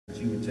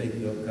you would take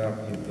your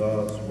copy of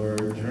God's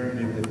Word.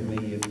 Journey with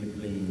me, if you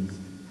please.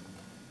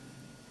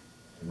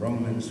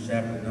 Romans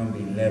chapter number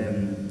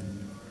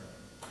 11.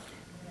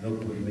 Look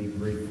with me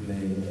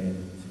briefly at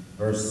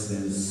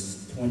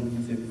verses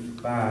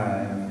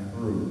 25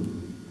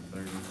 through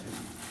 32.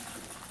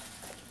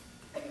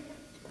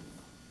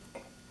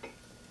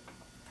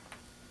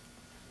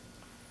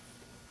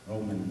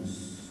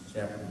 Romans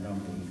chapter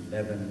number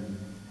 11.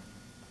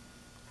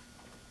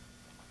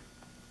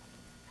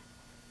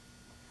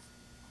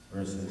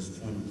 Verses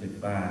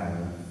 25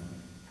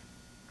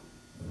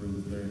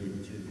 through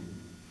 32.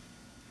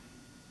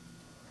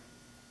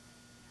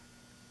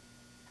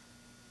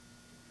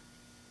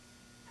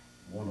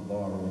 I want to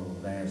borrow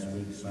last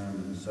week's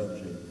sermon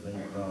subject,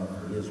 Thank God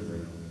for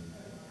Israel.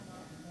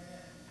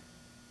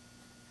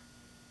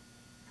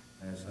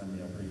 Last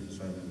Sunday I preached a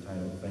sermon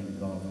titled, Thank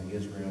God for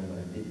Israel, but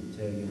I didn't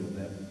tell you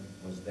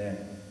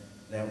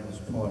that was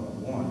part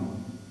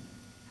one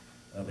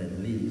of at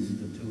least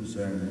the two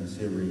sermon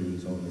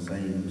series on the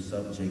same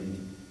subject,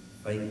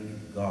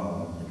 Thank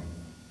God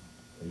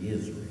for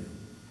Israel.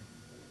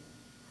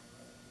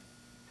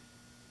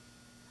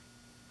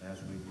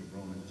 Last week was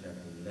Romans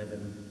chapter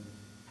 11,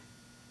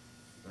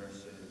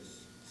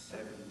 verses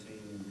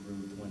 17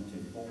 through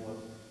 24.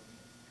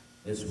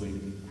 This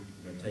week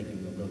we're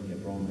taking a look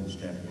at Romans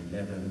chapter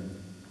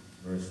 11,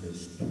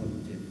 verses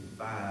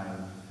 25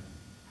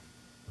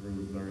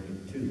 through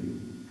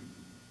 32.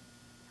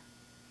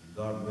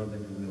 God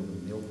willing,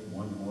 we'll milk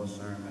one more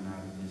sermon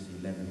out of this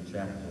 11th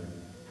chapter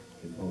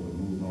before we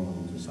move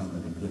on to some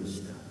of the good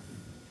stuff.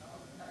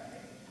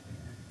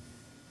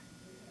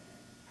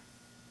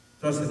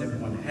 Trust that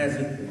everyone has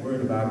it. The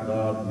word of our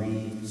God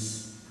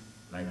reads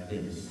like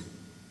this.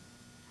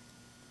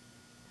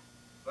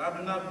 For I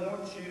do not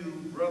want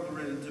you,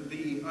 brethren, to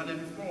be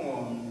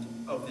uninformed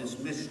of this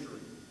mystery,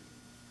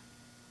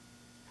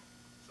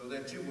 so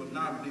that you will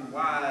not be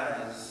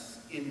wise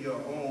in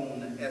your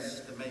own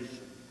estimation.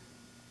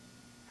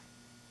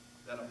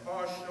 That a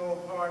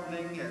partial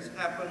hardening has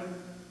happened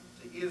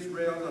to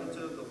Israel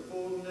until the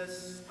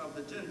fullness of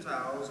the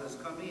Gentiles has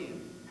come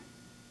in.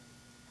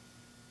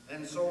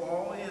 And so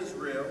all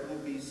Israel will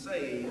be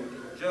saved,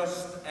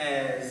 just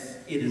as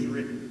it is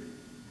written.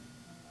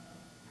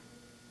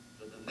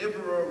 The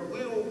deliverer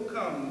will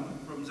come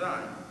from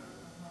Zion.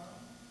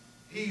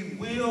 He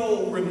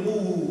will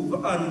remove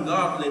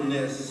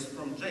ungodliness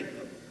from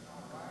Jacob.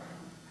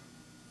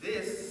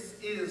 This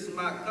is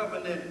my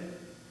covenant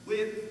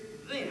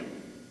with them,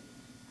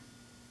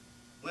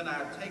 when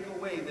I take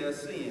away their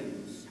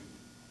sins.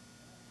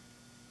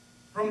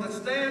 From the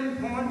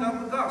standpoint of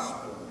the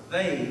gospel,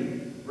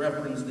 they,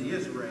 reference to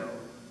Israel,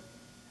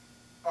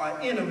 are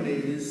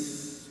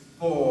enemies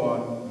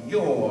for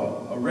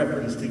a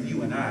reference to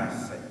you and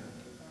I's sake.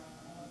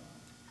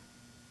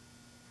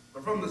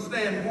 But from the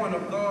standpoint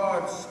of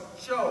God's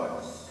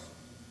choice,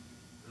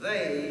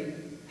 they,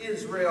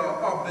 Israel,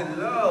 are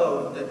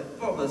beloved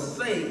for the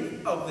sake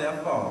of their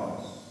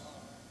fathers.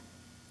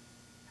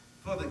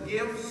 For the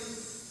gifts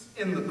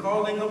in the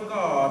calling of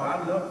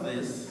God, I love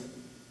this,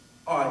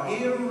 are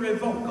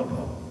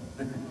irrevocable.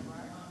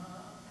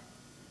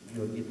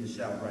 You'll get the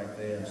shout right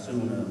there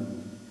sooner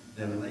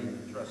than later,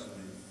 trust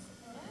me.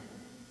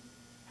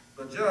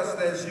 But just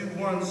as you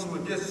once were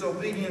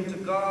disobedient to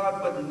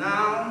God, but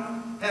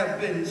now have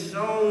been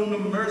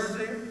shown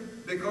mercy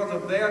because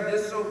of their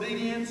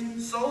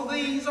disobedience, so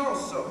these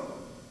also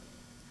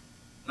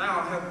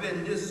now have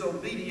been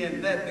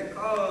disobedient, that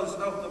because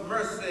of the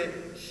mercy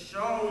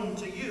shown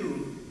to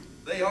you,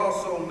 they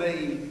also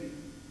may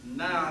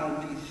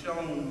now be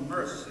shown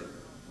mercy.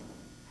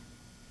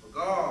 For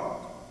God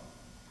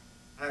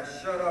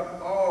has shut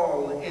up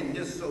all in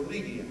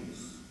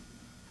disobedience,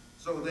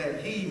 so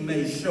that he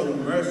may show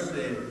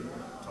mercy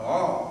to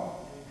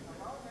all.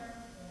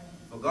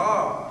 For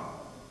God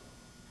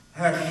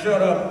has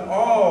shut up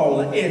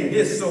all in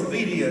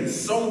disobedience,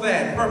 so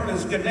that,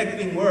 purpose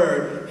connecting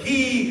word,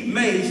 he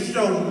may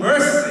show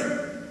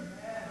mercy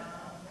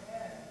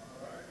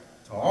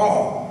to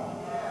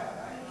all.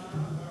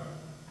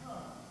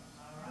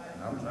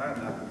 I'm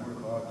trying not to work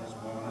hard this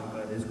morning,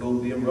 but it's going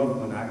to be a rough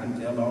one, I can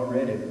tell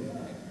already.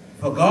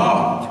 For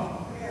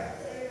God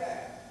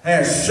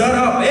has shut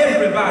up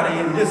everybody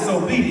in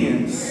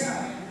disobedience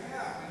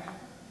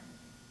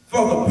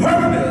for the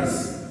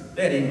purpose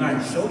that he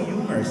might show you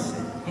mercy.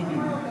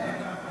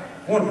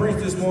 I want to preach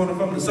this morning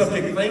from the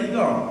subject, Thank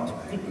God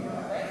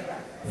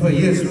for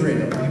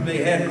Israel. You may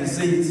have your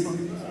seats.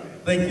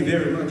 Thank you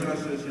very much,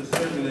 ushers. You're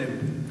certainly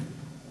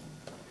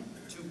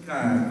too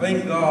kind.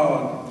 Thank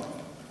God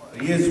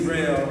for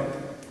Israel,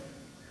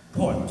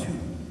 part 2,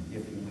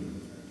 if you will.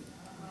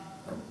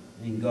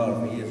 Thank God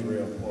for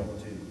Israel, part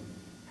 2.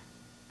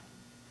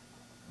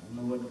 I don't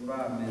know what the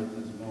problem is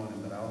this morning,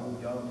 but I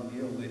hope y'all can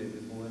deal with it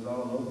before it's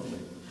all over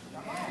with.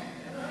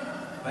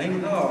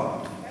 Thank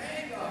God.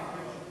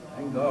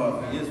 Thank God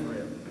for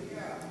Israel.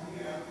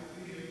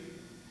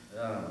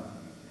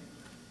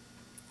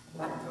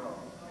 Thank God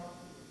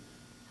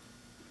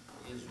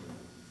for Israel.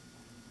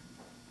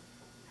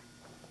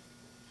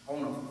 On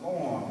a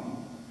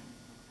form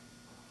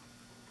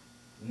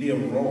near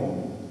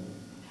Rome,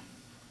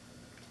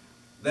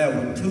 there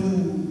were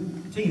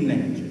two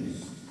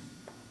teenagers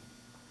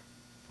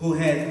who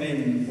had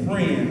been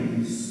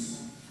friends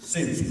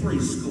since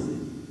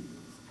preschool,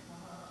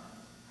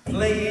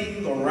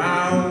 playing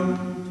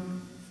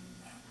around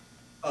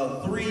a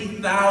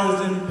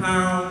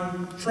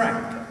 3,000-pound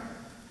tractor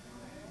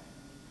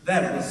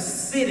that was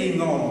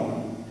sitting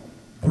on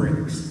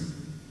bricks.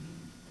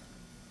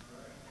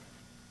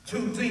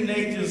 Two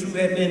teenagers who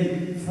had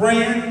been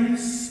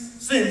friends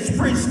since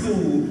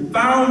preschool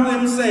found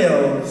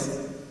themselves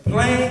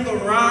playing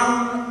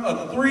around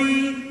a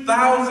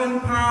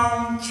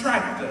 3,000-pound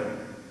tractor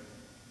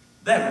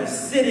that was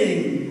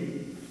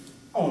sitting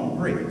on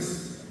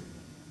bricks.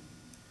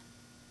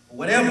 For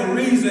whatever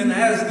reason,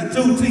 as the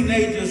two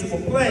teenagers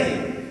were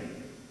playing,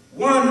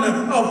 one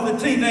of the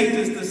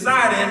teenagers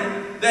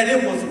decided that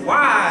it was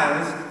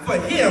wise for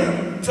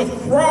him to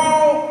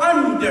crawl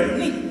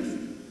underneath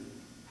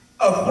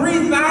a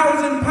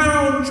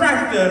 3,000-pound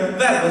tractor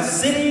that was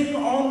sitting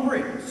on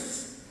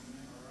bricks.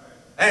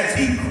 As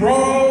he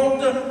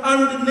crawled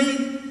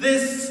underneath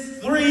this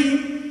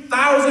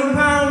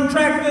 3,000-pound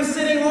tractor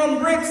sitting on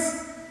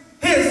bricks,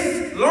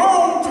 his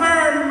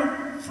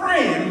long-term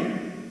friend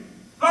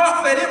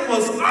thought that it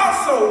was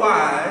also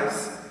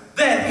wise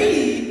that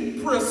he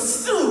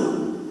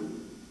pursue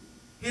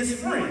his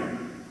friend.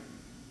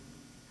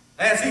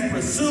 As he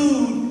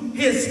pursued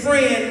his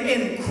friend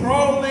in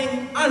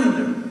crawling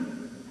under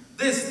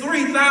this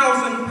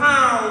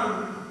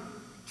 3,000-pound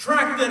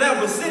tractor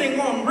that was sitting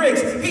on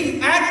bricks,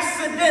 he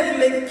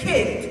accidentally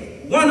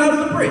kicked one of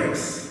the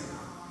bricks,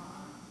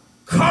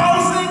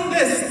 causing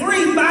this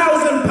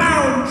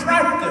 3,000-pound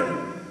tractor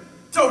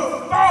to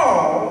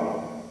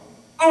fall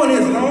on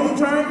his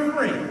long-term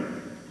friend.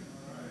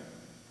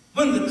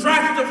 When the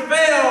tractor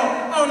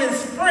fell on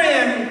his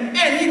friend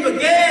and he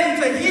began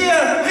to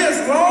hear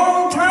his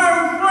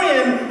long-term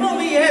friend,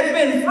 whom he had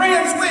been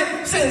friends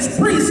with since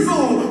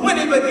preschool, when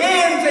he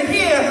began to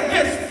hear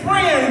his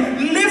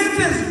friend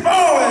lift his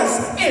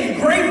voice in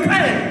great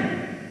pain,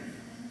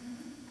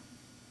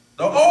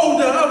 the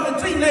older of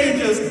the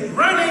teenagers,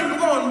 running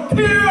on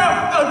pure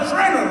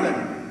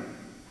adrenaline,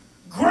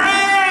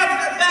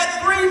 grabbed that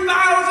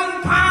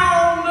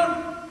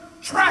 3,000-pound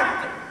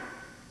tractor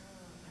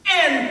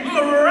and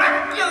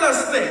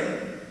miraculously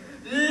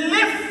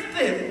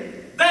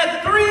lifted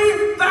that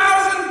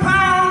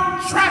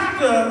 3,000-pound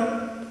tractor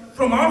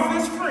from off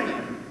his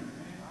friend.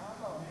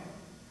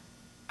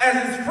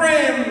 As his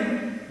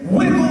friend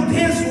wiggled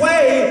his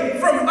way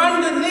from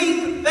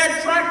underneath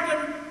that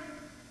tractor,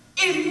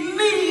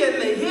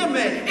 immediately,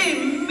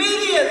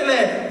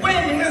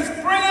 when his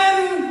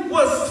friend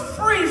was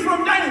free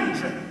from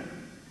danger,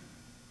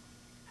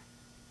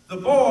 the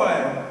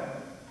boy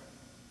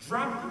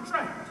dropped the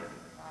tractor.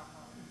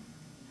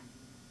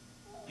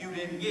 You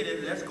didn't get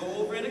it. Let's go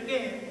over it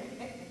again.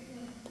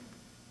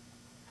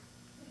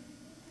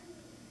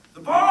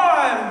 The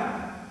boy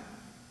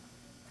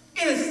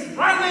is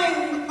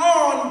running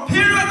on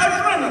pure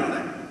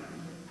adrenaline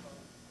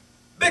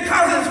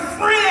because his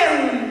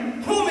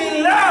friend whom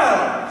he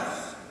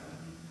loves,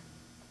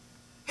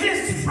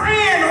 his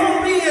friend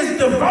whom he is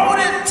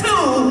devoted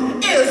to,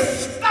 is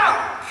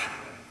stuck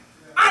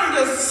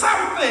under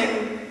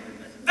something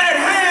that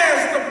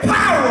has the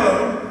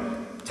power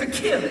to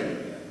kill him.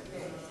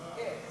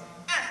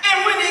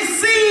 And when he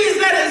sees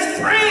that his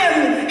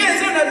friend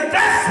is in a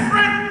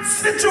desperate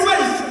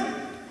situation,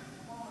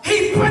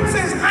 he puts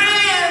his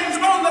hands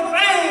on the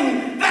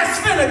thing that's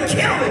finna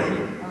kill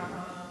him,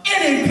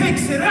 and he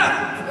picks it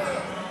up.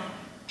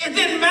 It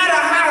didn't matter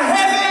how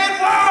heavy it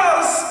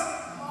was,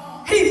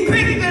 he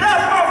picked it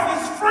up off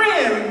his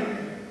friend.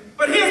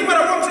 But here's what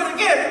I want you to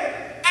get.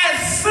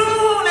 As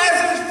soon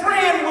as his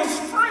friend was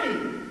free,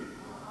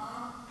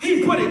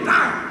 he put it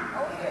down.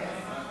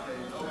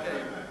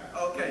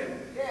 Okay.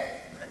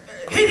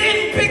 He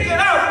didn't pick it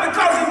up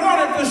because he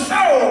wanted to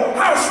show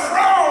how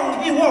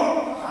strong he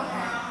was.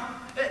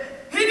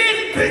 He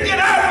didn't pick it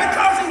up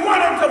because he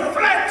wanted to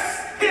flex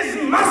his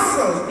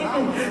muscles.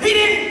 He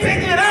didn't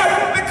pick it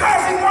up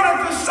because he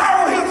wanted to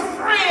show his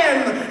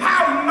friend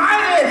how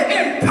mighty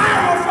and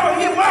powerful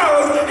he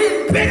was.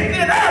 He picked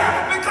it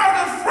up because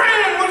his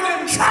friend was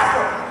in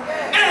trouble.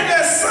 And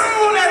as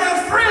soon as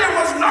his friend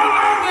was no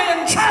longer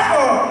in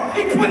trouble,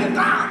 he put it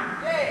down.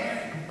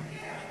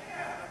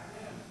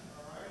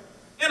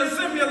 In a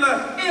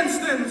similar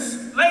instance,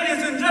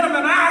 ladies and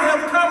gentlemen, I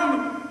have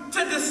come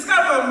to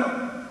discover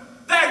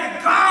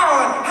that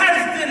God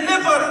has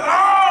delivered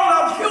all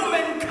of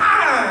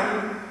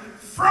humankind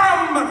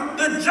from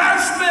the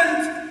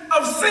judgment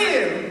of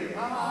sin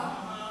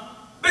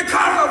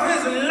because of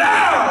his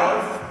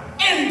love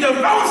and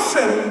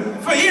devotion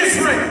for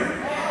Israel.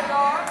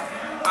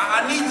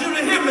 I need you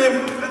to hear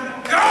me.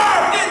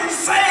 God didn't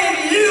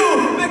save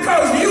you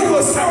because you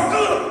were so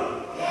good.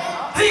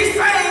 He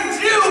saved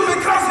you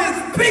because his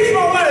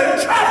people were in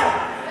trouble.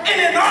 And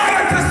in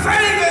order to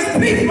save his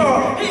people,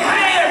 he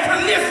had to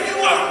lift you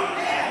up.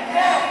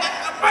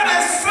 But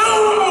as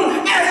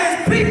soon as his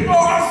people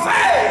are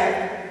saved,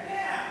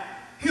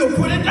 he'll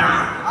put it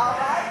down.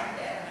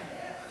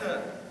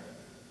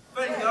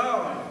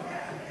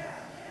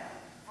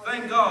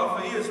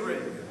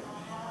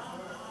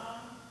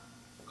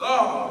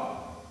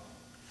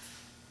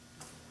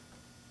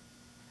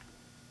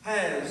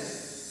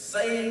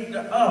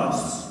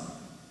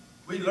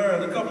 We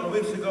learned a couple of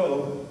weeks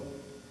ago,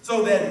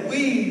 so that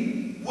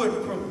we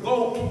would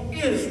provoke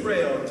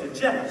Israel to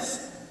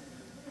jealousy.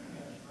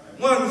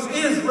 Once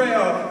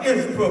Israel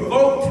is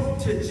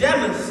provoked to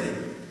jealousy,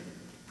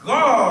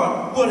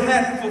 God would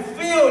have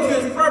fulfilled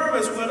his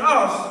purpose with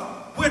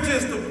us, which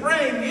is to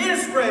bring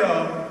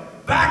Israel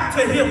back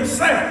to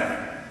himself.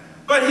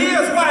 But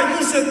here's why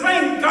you should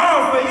thank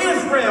God for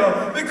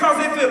Israel,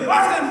 because if it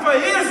wasn't for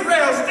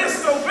Israel's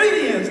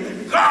disobedience,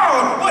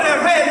 God would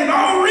have had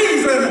no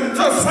reason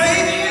to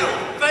save you.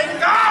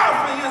 Thank God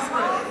for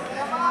Israel.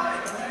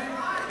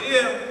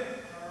 Here,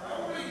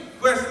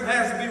 question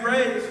has to be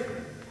raised.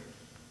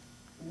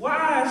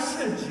 Why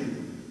should you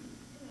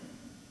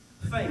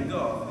thank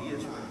God for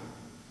Israel?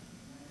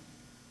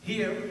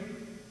 Here,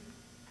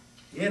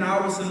 in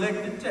our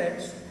selected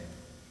text,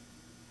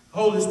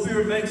 Holy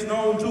Spirit makes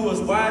known to us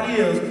why it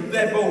is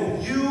that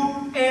both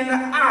you and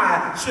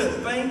I should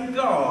thank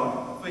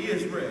God for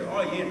Israel.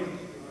 Are you interested?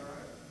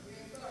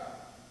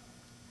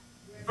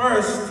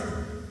 First,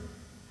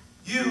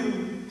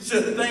 you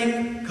should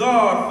thank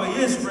God for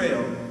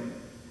Israel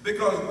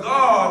because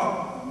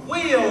God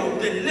will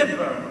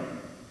deliver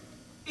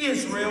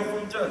Israel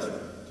from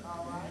judgment.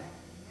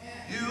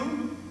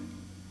 You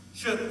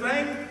should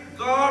thank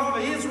God for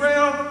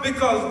Israel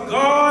because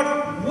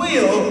God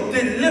will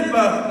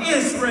deliver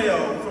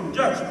Israel from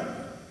judgment.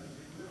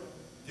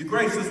 If you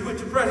graced us with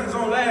your presence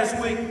on last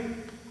week,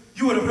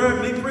 you would have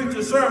heard me preach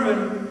a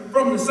sermon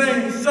from the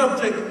same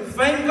subject,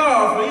 thank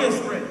God for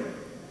Israel.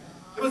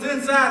 It was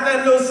inside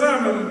that little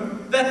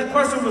sermon that the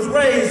question was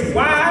raised,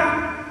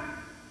 why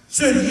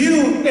should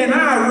you and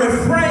I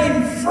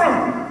refrain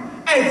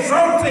from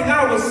exalting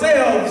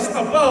ourselves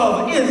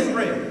above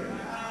Israel?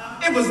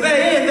 It was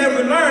therein that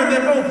we learned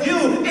that both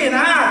you and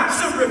I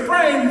should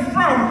refrain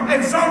from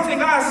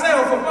exalting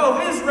ourselves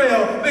above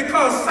Israel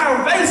because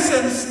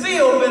salvation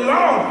still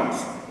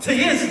belongs to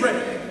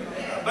Israel.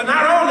 But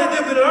not only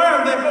did we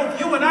learn that both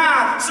you and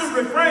I should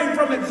refrain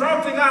from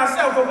exalting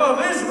ourselves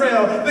above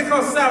Israel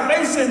because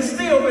salvation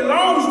still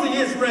belongs to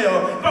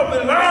Israel, but we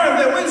learned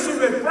that we should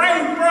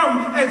refrain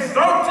from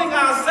exalting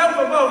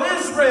ourselves above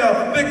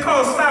Israel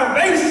because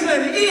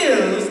salvation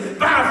is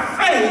by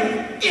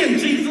faith in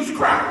Jesus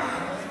Christ.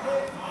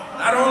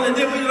 Not only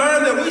did we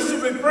learn that we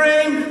should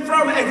refrain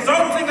from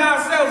exalting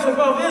ourselves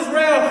above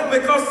Israel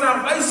because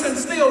salvation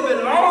still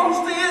belongs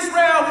to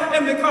Israel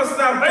and because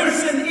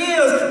salvation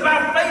is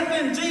by faith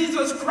in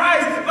Jesus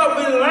Christ, but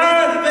we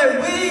learned that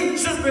we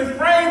should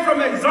refrain from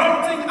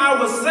exalting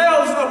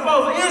ourselves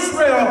above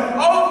Israel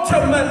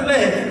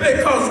ultimately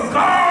because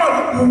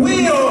God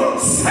will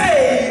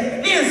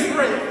save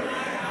Israel.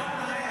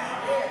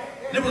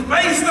 It was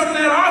based on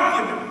that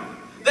argument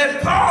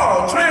that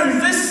Paul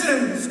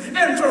transitions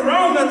into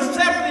Romans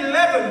chapter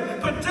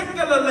 11,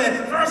 particularly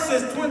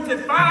verses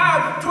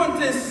 25,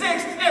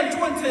 26, and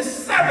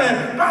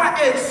 27, by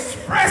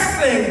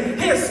expressing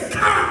his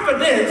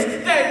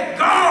confidence that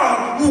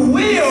God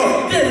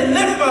will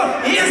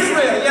deliver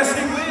Israel. Yes,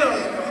 he will.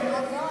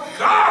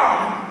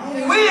 God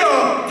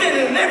will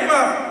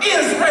deliver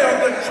Israel.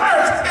 The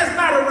church is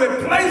not a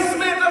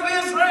replacement of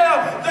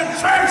Israel. The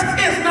church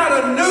is not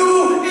a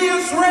new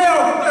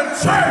Israel. The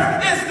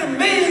church is the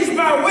means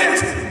by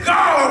which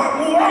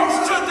God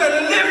wants to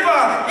deliver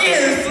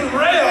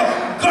Israel.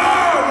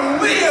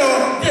 God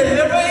will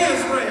deliver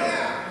Israel.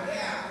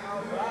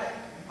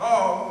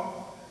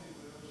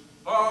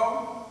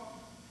 Paul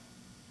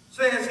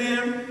says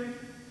here,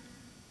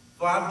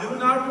 for I do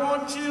not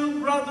want you,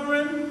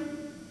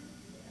 brethren,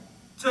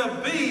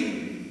 to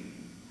be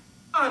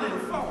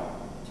uninformed.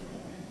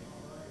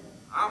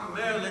 I'm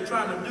merely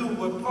trying to do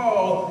what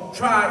Paul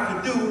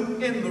tried to do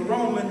in the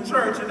Roman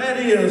church, and that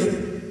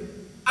is,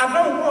 I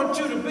don't want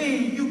you to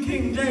be, you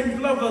King James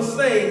lovers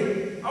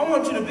say, I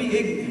want you to be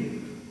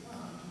ignorant.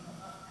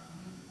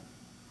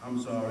 I'm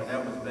sorry,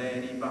 that was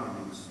bad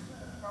ebonics.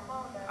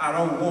 I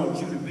don't want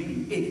you to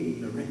be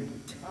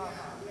ignorant.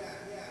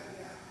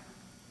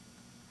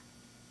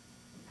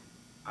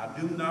 I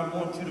do not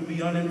want you to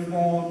be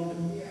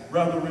uninformed,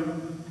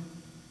 brethren,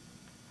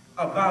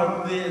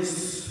 about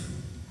this,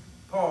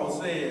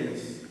 Paul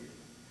says,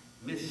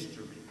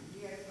 mystery.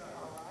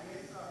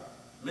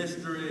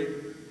 Mystery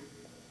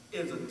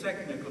is a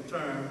technical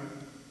term.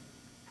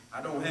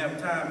 I don't have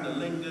time to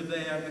linger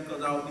there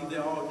because I'll be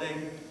there all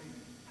day.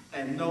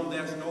 And no,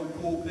 that's no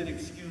pulpit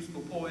excuse for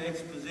poor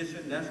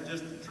exposition. That's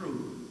just the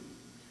truth.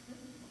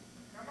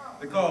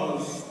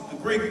 Because the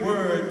Greek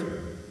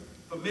word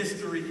for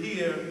mystery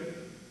here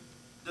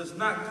does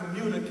not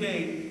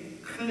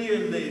communicate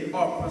clearly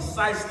or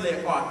precisely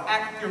or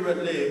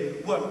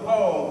accurately what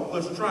Paul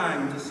was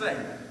trying to say.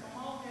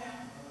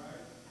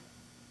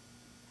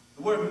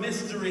 The word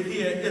mystery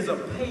here is a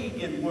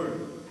pagan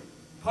word.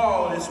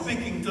 Paul is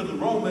speaking to the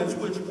Romans,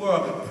 which were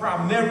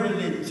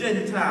primarily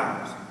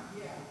Gentiles.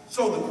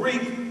 So the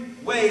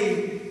Greek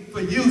way for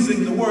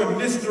using the word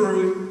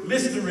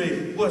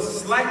mystery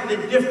was slightly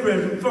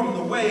different from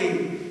the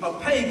way a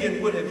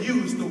pagan would have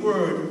used the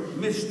word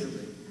mystery.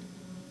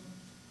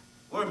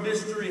 The word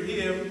mystery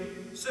here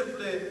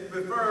simply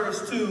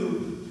refers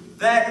to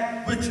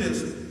that which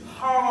is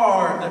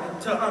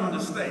hard to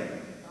understand.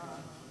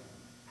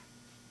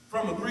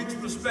 From a Greek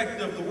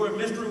perspective, the word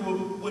mystery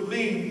would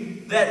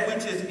mean that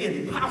which is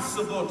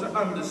impossible to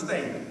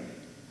understand.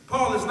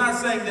 Paul is not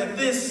saying that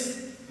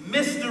this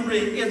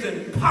mystery is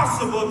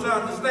impossible to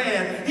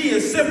understand. He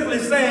is simply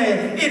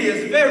saying it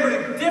is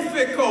very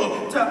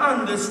difficult to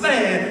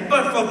understand.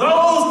 But for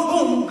those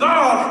whom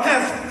God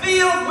has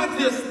filled with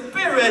his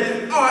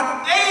Spirit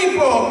are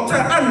able to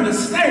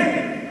understand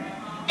it.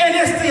 And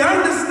it's the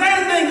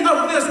understanding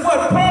of this,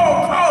 what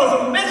Paul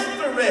calls a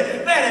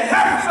mystery, that it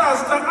helps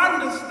us to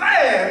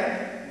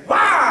understand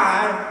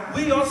why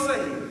we are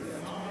saved.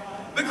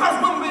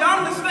 Because when we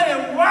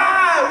understand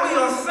why we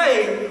are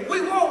saved,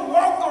 we won't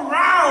walk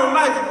around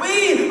like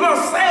we are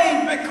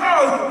saved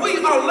because we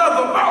are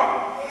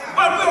lovable.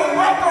 But we'll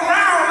walk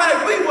around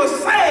like we were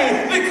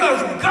saved because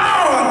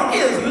God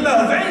is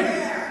loving.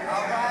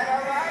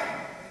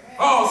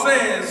 Paul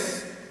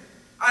says,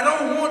 I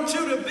don't want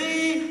you to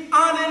be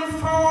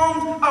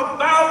uninformed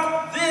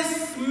about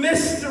this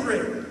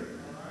mystery.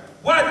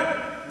 What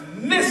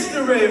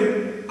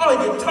mystery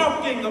are you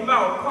talking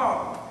about,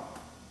 Paul?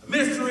 The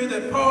mystery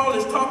that Paul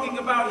is talking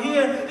about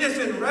here is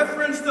in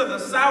reference to the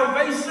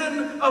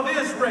salvation of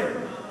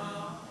Israel.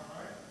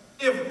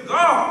 If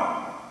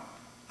God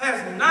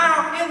has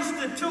now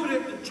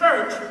instituted the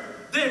church,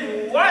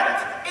 then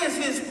what is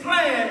his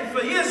plan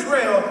for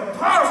Israel?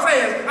 Paul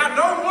says, I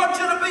don't want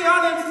you to be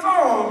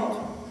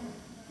uninformed.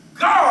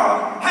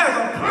 God has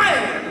a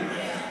plan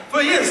for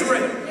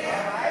Israel.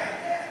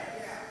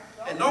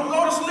 And don't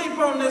go to sleep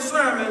on this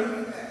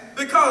sermon,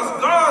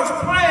 because God's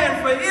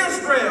plan for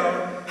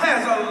Israel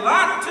has a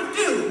lot to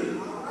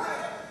do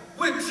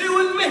with you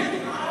and me.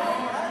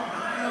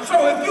 So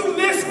if you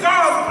miss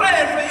God's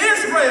plan for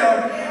Israel,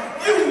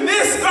 you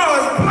miss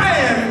God's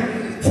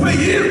plan for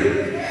you.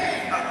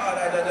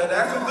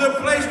 That's a good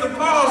place to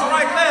pause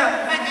right there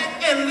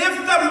and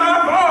lift up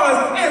my voice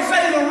and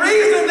say the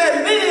reason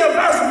that many of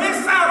us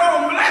miss out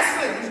on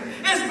blessings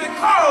is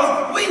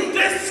because we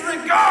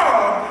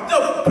disregard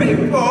the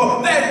people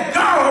that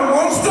God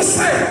wants to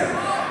save.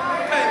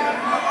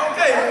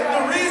 Okay,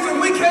 the reason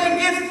we can't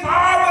get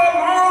farther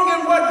along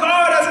in what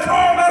God has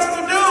called us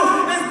to do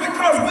is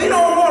because we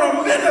don't want to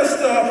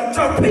minister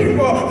to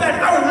people that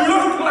don't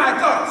look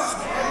like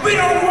us. We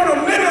don't want to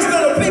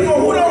minister to people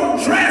who don't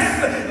dress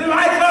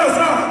like us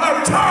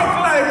or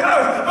talk like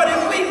us. But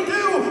if we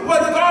do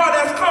what God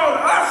has called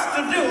us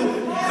to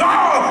do,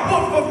 God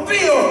will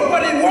fulfill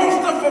what he wants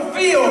to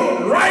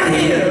fulfill right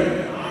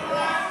here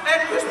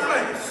at this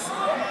place.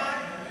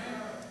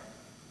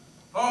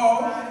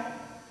 Paul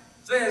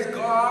says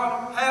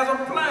God has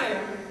a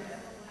plan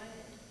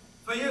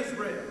for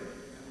Israel.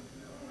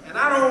 And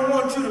I don't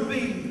want you to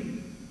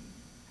be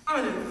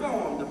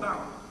uninformed about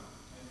it.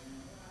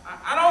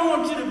 I don't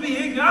want you to be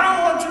ignorant. I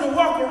don't want you to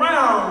walk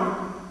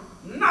around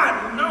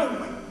not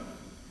knowing.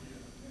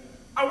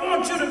 I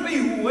want you to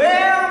be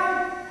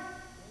well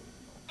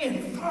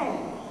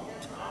informed.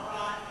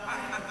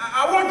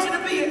 I want you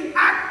to be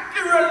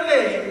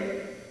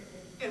accurately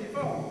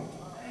informed.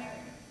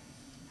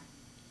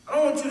 I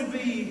don't want you to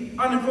be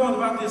uninformed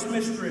about this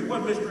mystery.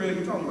 What mystery are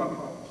you talking about,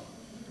 Paul?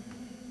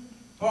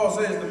 Paul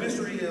says the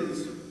mystery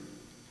is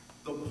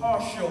the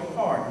partial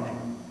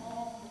hardening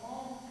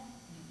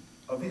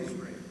of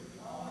Israel.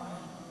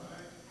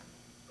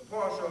 The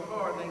partial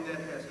hardening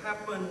that has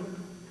happened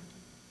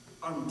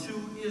unto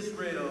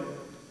Israel.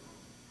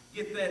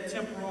 Get that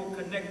temporal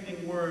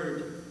connecting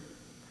word,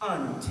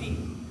 until.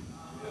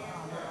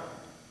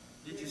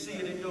 Did you see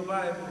it in your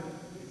Bible?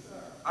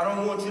 I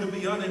don't want you to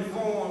be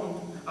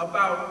uninformed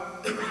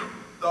about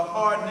the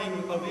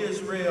hardening of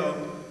Israel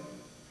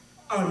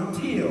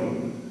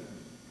until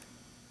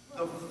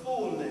the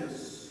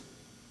fullness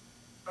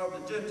of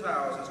the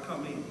Gentiles has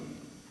come in.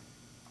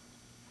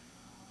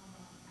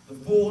 The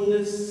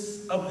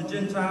fullness of the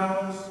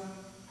Gentiles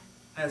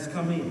has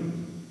come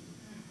in.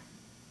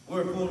 The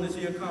word fullness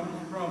here comes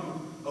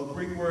from a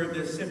Greek word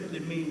that simply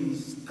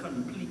means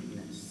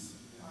completeness.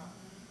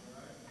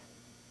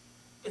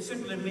 It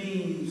simply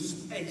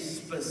means a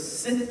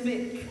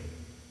specific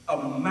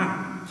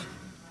amount.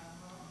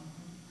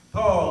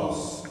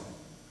 Paul's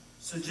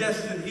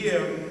suggestion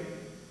here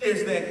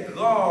is that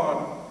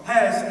God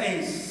has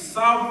a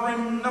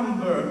sovereign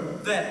number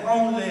that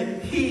only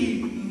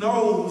he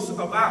knows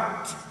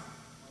about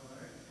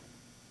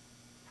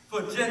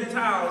for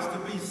Gentiles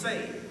to be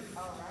saved.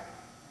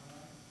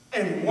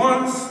 And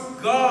once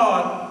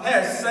God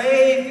has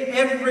saved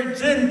every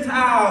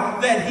Gentile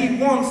that he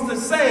wants to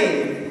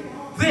save,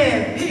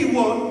 then he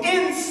will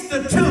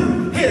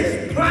institute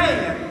his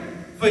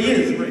plan for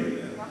Israel.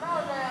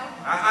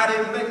 I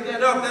didn't make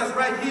that up. That's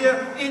right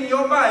here in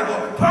your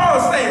Bible.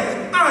 Paul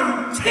says,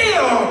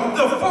 until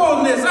the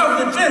fullness of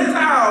the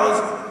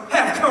Gentiles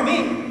have come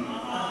in.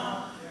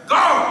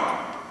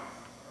 God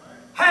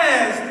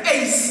has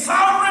a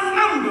sovereign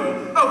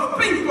number of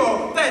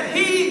people that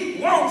he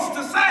wants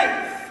to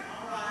save.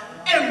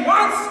 And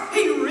once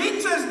he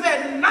reaches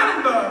that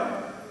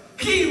number,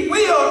 he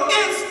will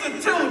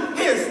institute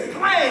his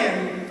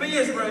plan for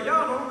Israel.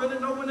 Y'all don't really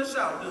know when to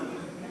shout, do you?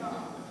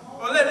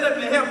 Well, let let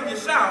me help you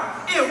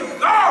shout. If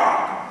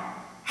God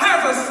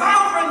has a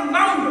sovereign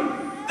number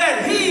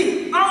that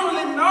he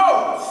only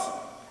knows,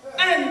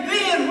 and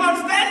then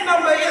once that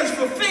number is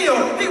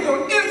fulfilled, he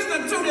will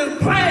institute his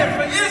plan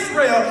for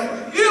Israel,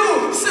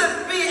 you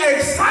should be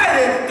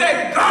excited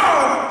that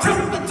God took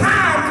the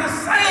time to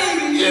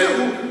save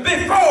you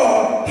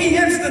before he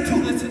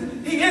institutes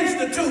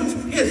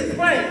his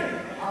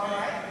plan.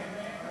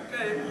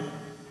 Okay?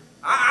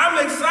 I'm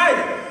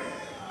excited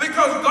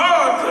because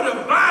God could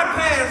have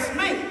bypassed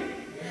me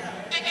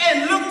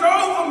and looked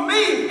over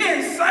me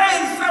and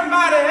saved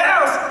somebody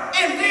else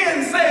and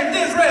then saved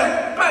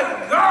Israel.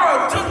 But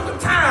God took the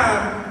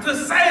time to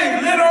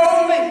save little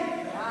old me.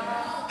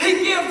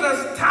 He gives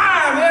us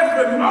time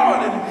every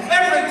morning.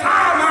 Every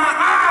time our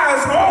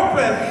eyes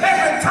open,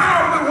 every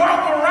time we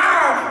walk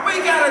around,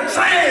 we got a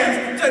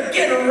chance to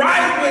get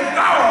right with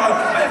God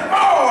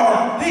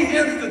before he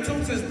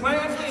institutes his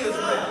plan for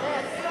Israel.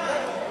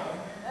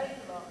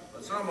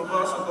 But some of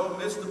us will go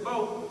miss the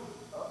boat.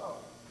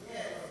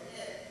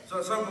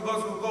 So some of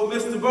us will go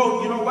miss the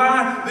boat. You know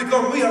why?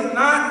 Because we are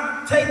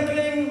not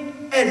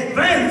taking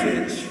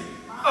advantage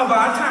of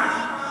our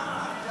time.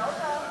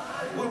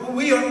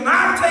 We are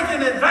not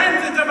taking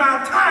advantage of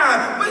our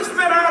time. We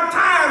spend our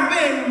time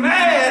being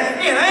mad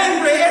and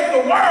angry at the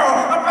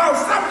world about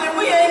something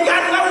we ain't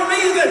got no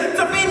reason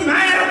to be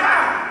mad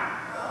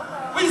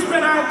about. We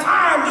spend our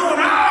time doing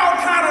all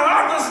kind of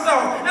other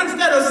stuff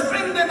instead of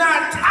spending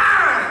our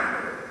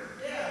time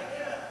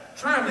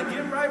trying to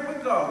get right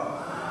with God.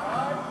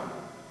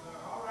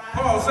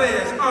 Paul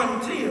says,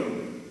 until.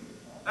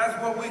 That's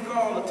what we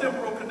call a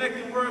temporal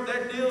connecting word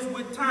that deals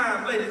with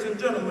time, ladies and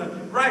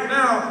gentlemen. Right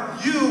now,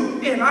 you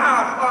and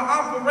I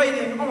are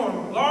operating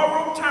on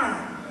borrowed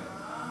time.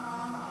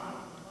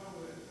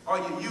 Are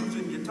you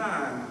using your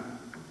time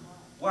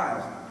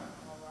wisely?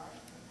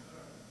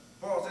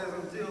 Paul says,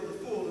 until the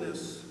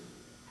fullness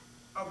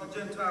of the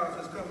Gentiles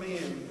has come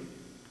in,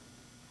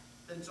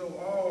 and so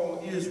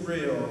all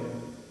Israel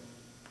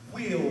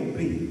will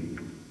be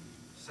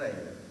saved.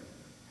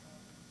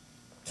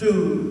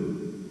 To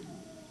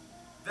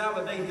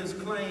validate his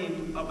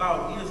claim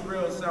about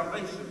Israel's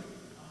salvation,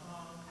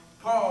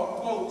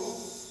 Paul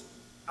quotes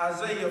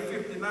Isaiah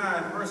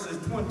 59 verses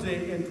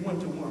 20 and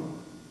 21.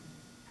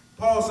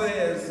 Paul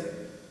says,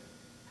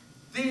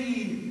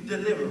 the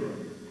deliverer.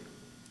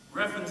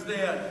 Reference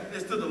there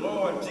is to the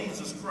Lord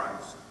Jesus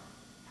Christ.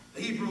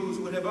 The Hebrews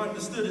would have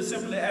understood it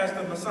simply as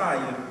the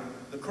Messiah,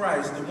 the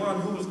Christ, the one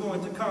who was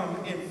going to come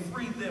and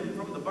free them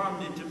from the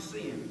bondage of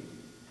sin.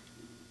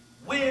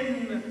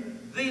 When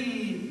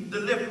the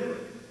deliverer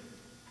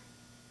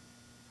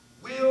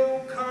will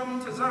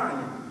come to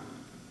Zion,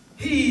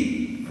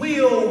 he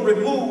will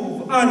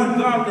remove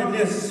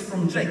ungodliness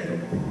from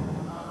Jacob.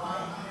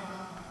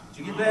 Did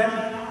you get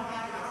that?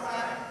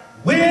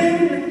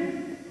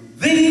 When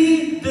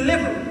the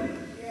deliverer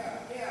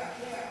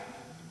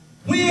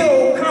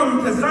will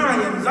come to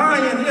Zion.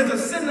 Zion is a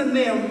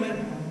synonym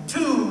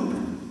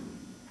to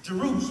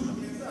Jerusalem.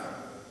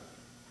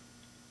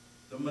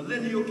 The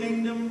millennial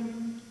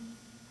kingdom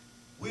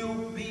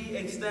will be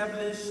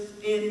established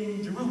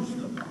in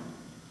Jerusalem.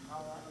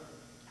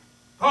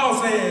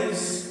 Paul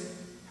says,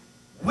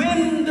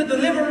 when the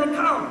deliverer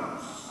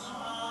comes,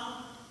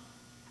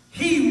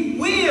 he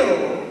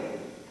will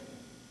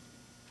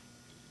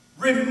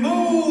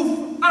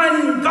remove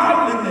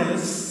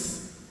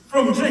ungodliness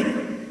from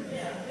Jacob.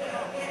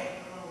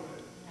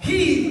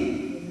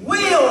 He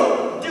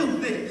will do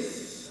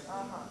this.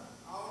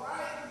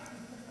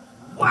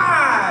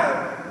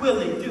 Why will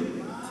he do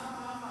it?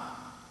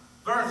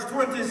 Verse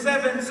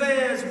 27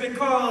 says,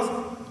 because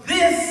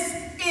this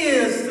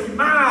is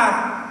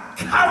my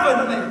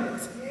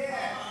covenant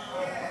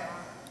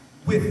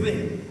with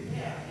them.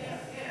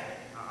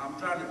 I'm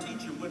trying to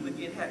teach you when to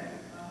get happy.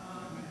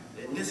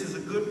 And this is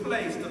a good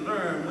place to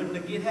learn when to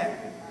get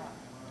happy.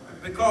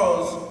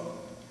 Because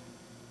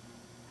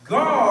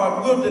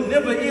God will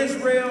deliver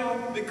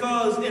Israel,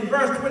 because in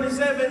verse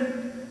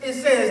 27 it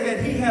says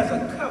that he has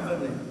a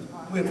covenant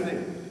with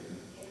them.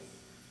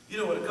 You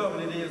know what a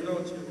covenant is,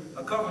 don't you?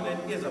 A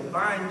covenant is a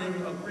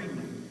binding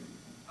agreement.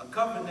 A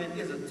covenant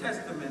is a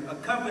testament. A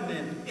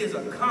covenant is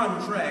a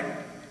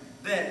contract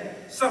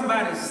that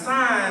somebody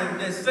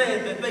signed that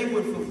said that they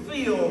would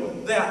fulfill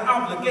their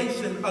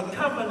obligation. A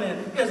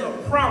covenant is a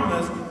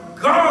promise.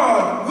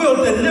 God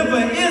will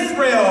deliver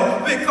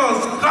Israel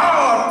because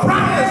God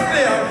promised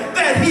them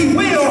that he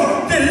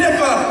will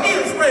deliver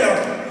Israel.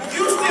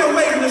 You still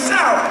waiting to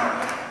shout.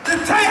 The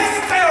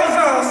text tells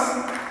us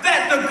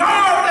that the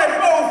God that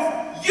both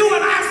you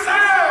and I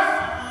serve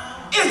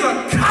is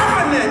a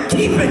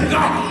covenant-keeping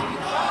God.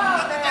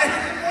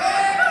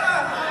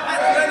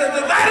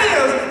 That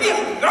is, if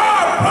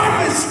God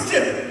promised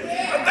you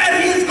that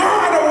he's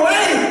going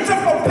away to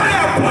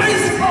prepare a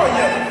place for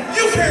you,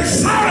 you can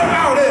shout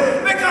about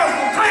it because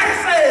the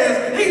text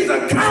says he's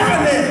a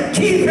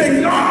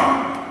covenant-keeping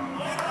God.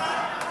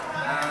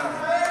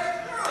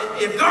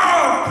 If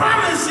God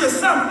promised you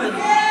something,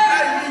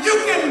 you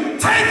can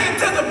take it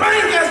to the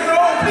bank, as the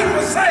old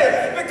people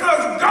say,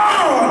 because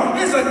God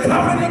is a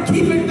covenant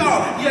covenant-keeping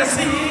God. Yes,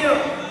 he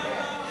is.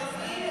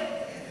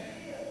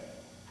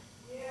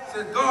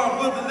 Said God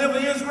will deliver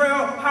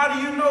Israel. How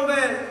do you know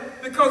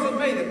that? Because he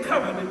made a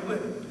covenant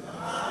with him.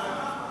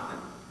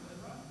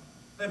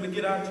 Let me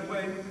get out your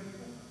way.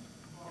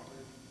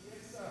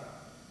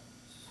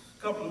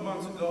 A couple of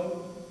months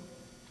ago,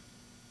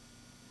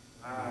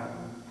 I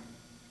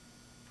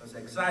was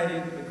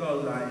excited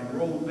because I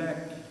enrolled back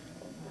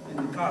in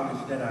the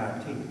college that I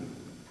attended.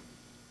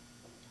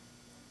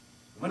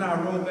 When I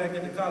enrolled back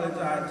in the college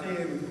I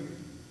attended,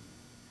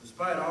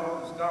 despite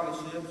all the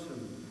scholarships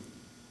and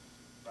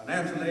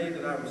financial aid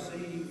that I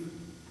received,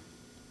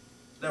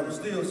 there was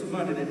still some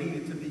money that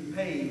needed to be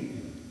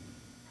paid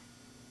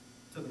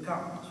to the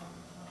college.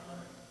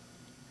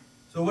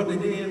 So what they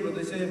did was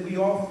they said, we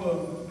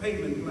offer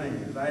payment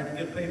plans. I had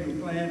to get a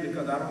payment plan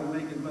because I don't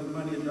make as much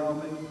money as y'all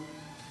make.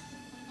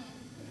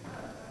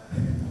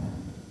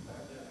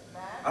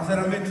 I said,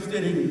 I'm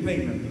interested in your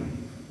payment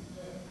plan.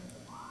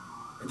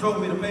 They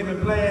told me the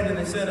payment plan and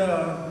they said,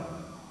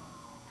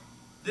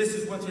 this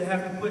is what you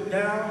have to put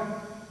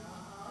down.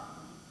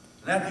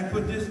 And after you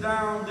put this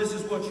down, this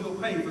is what you'll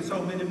pay for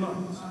so many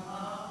months.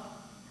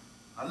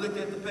 I looked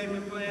at the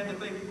payment plan that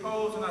they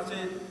proposed and I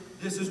said,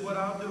 this is what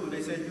I'll do.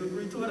 They said, you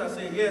agree to it? I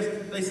said, yes.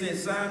 They said,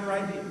 sign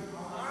right here.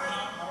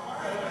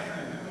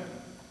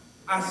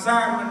 I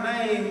signed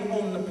my name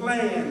on the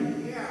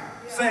plan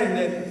saying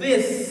that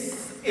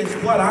this is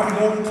what I'm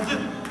going to do.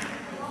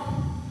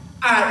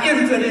 I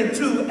entered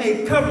into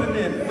a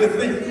covenant with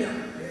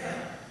them.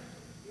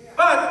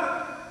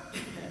 But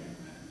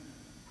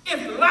if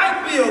the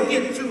light bill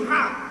gets too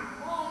high,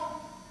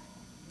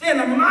 then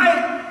I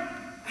might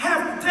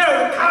have to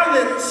tell the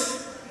college,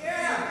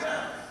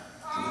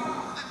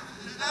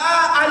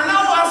 I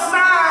know I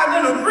signed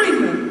an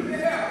agreement,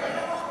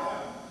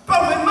 but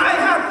we might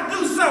have to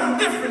do something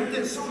different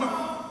this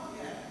month.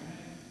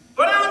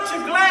 But aren't you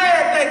glad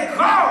that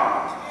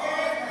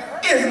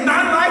God is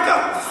not like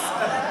us?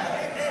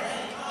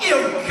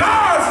 If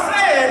God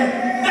said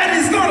that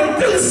he's going to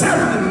do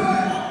something,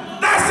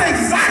 that's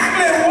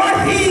exactly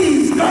what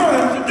he's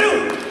going to do.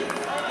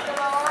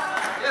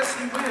 Yes,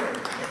 he will.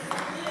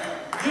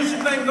 You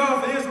should thank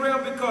God for Israel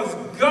because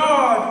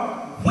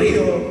God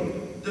will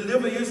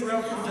deliver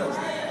Israel from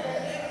judgment.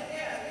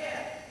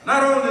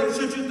 Not only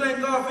should you thank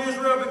God for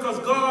Israel because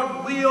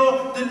God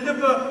will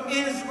deliver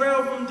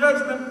Israel from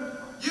judgment,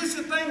 you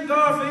should thank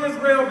God for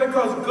Israel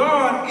because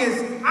God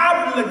is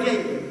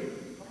obligated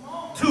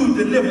to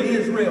deliver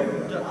Israel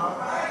from judgment.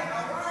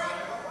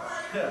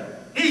 Yeah.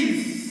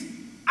 He's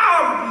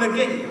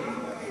obligated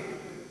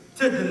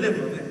to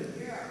deliver them.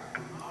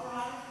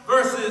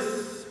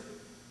 Verses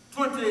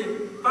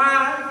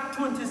 25,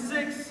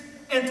 26,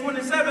 and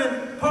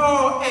 27,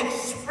 Paul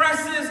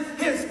expresses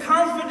his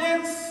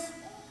confidence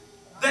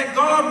that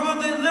God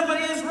will deliver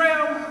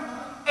Israel.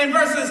 In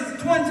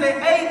verses 28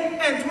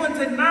 and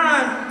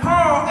 29,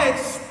 Paul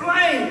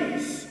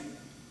explains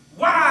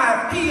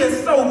why he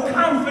is so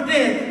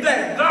confident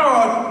that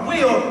God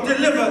will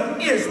deliver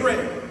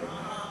Israel.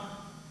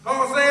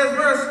 Paul says,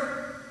 verse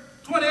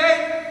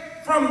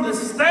 28, from the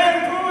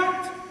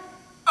standpoint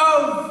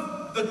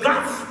of the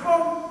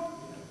gospel,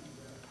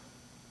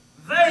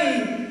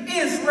 they,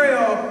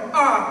 Israel,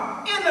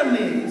 are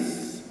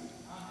enemies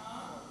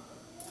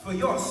for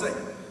your sake.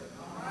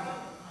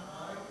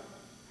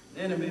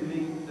 Enemy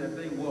means that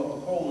they were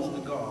opposed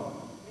to God.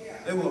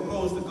 They were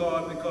opposed to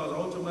God because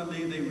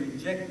ultimately they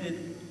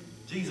rejected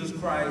Jesus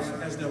Christ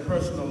as their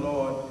personal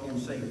Lord and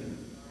Savior.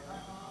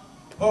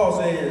 Paul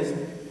says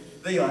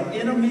they are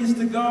enemies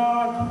to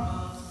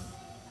God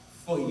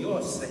for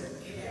your sake.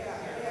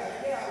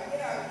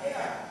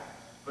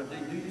 But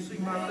do you see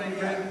my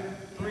favorite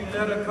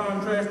three-letter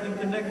contrasting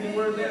connecting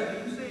word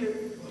there? Do you see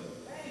it?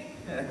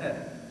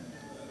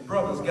 The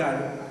brothers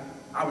got it.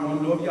 I want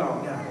to know if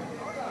y'all got it.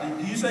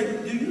 Do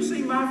you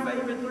see my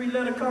favorite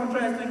three-letter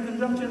contrasting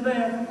conjunction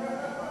there?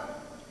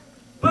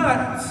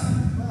 But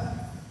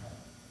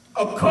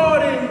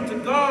according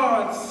to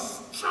God's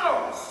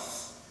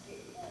choice,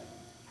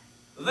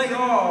 they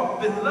are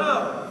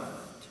beloved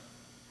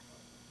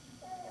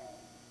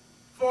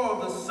for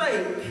the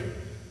sake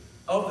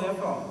of their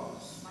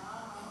fathers.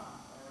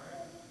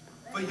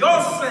 For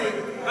your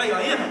sake, they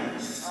are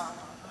enemies.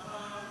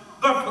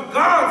 But for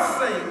God's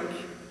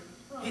sake,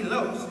 he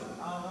loves them.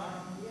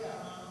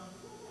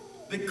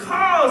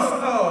 Because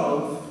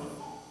of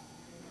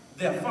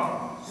their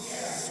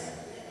fathers.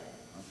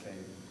 Okay.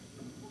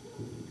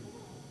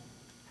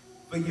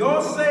 For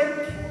your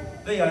sake,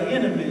 they are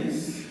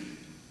enemies.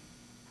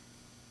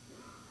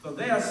 For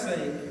their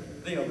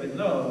sake, they are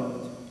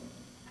beloved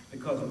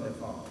because of their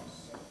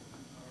fathers.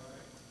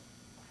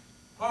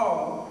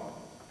 Paul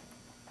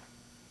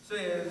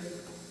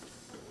says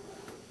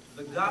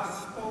the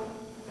gospel,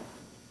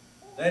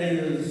 that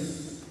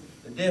is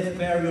the death,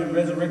 burial, and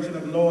resurrection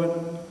of the Lord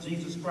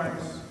Jesus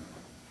Christ.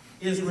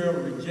 Israel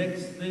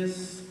rejects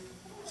this,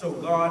 so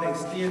God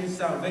extends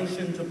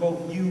salvation to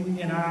both you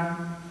and I,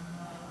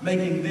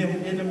 making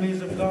them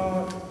enemies of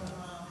God.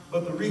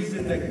 But the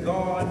reason that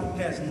God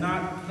has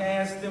not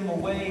cast them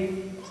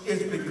away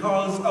is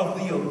because of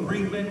the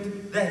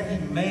agreement that he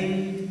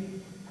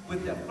made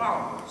with their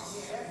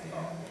fathers.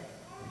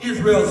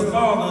 Israel's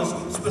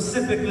fathers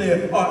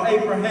specifically are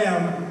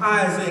Abraham,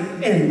 Isaac,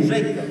 and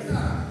Jacob.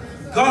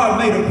 God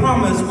made a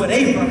promise with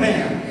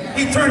Abraham.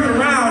 He turned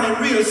around and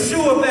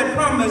reassured that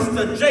promise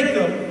to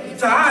Jacob,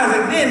 to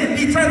Isaac. Then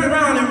he turned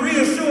around and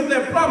reassured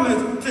that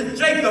promise to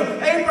Jacob.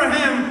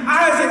 Abraham,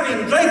 Isaac,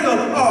 and Jacob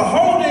are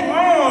holding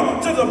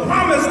on to the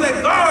promise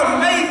that God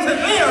made to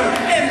them,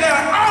 and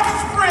their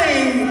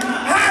offspring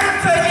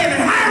have to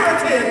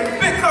inherit it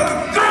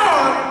because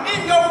God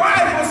in your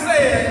Bible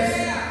says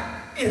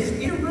is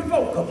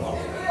irrevocable.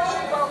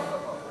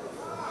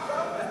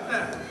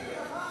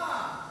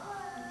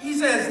 He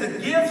says the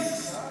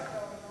gifts,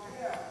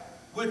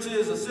 which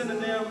is a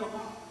synonym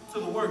to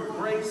the word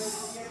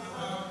grace.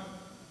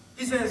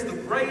 He says the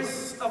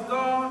grace of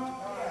God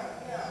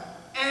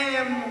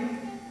and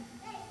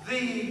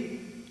the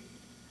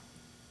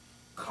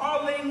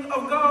calling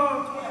of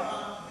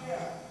God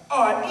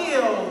are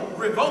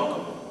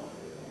irrevocable.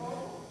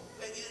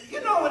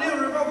 You know what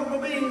irrevocable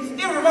means?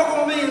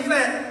 Irrevocable means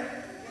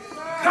that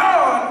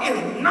God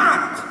is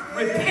not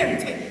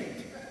repentant.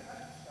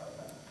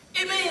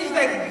 It means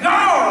that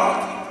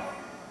God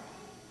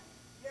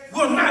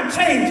will not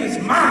change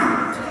his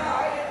mind.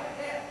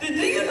 Do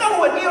you know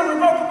what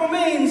irrevocable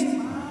means?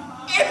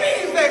 It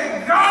means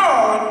that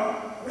God,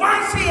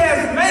 once he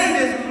has made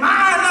his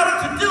mind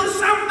up to do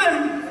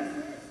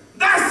something,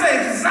 that's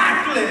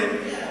exactly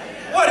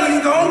what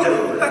he's going to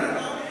do.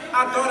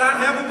 I thought I'd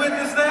have a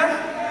witness there.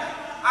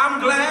 I'm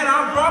glad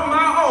I brought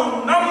my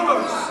own.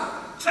 Numbers,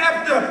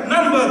 chapter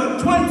number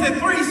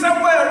 23,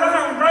 somewhere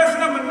around verse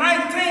number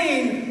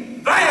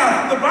 19.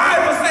 There, the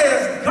Bible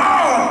says,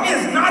 God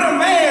is not a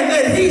man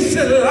that he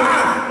should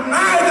lie,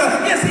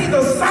 neither is he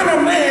the son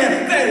of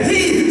man that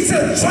he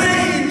should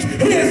change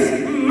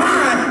his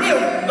mind. If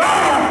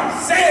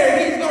God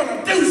said he's going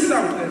to do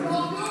something,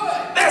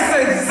 that's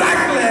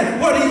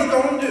exactly what he's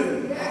going to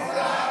do.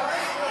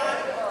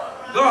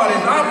 God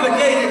is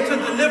obligated to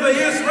deliver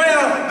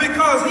Israel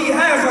because he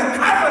has a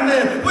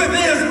covenant with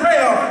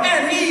Israel,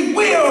 and he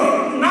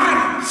will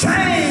not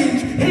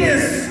change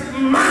his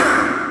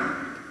mind.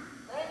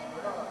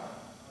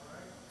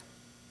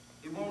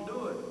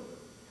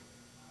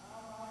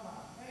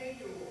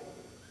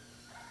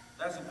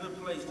 That's a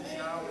good place to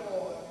shout.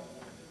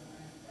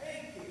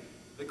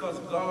 Because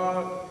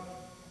God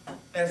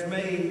has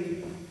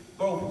made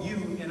both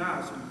you and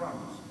I some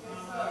promises.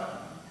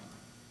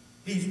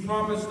 He's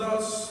promised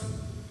us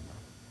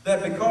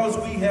that because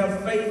we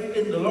have faith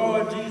in the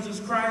Lord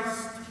Jesus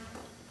Christ,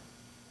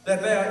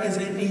 that there is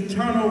an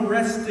eternal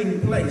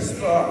resting place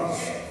for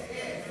us.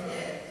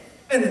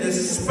 And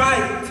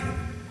despite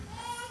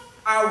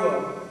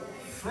our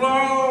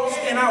flaws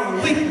and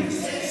our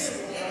weaknesses,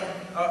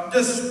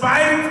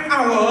 despite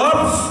our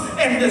ups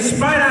and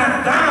despite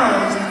our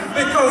downs,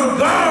 because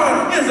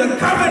God is a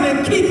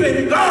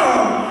covenant-keeping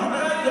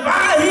God, the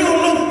Bible,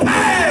 he'll look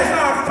past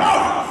our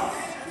faults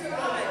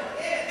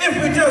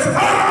if we just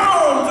hold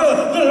on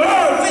to the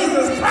Lord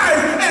Jesus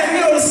Christ, and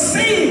he'll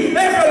see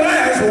every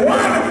last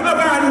one of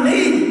our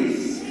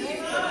needs.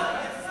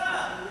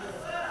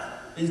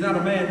 He's not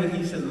a man that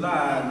he should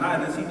lie,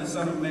 neither is he the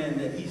son of man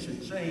that he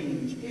should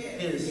change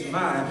his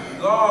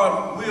mind.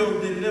 God will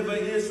deliver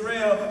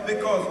Israel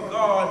because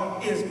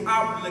God is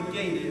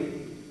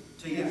obligated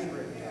to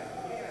Israel.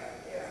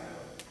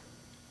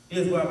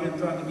 Here's what I've been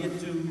trying to get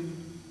to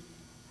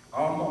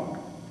all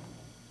morning.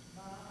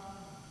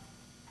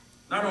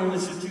 Not only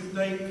should you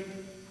thank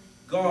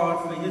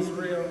God for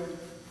Israel,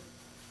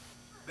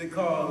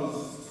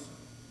 because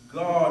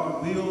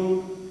God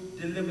will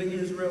deliver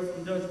Israel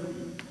from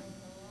judgment.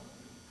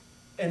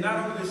 And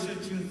not only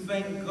should you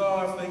thank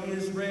God for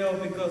Israel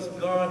because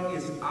God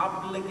is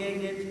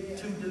obligated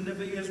to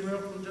deliver Israel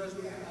from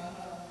judgment,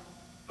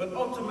 but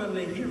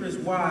ultimately here is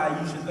why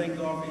you should thank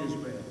God for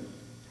Israel.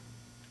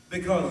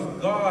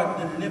 Because God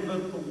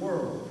delivered the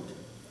world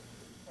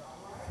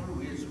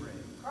through Israel.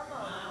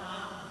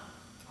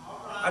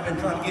 I've been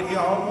trying to get here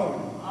all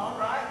morning.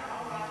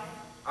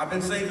 I've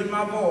been saving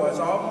my voice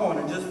all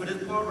morning just for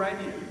this part right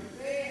here.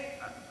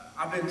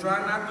 I've been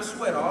trying not to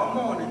sweat all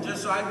morning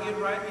just so I can get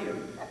right here.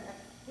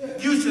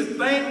 You should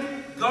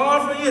thank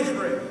God for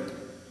Israel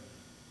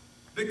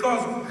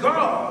because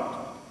God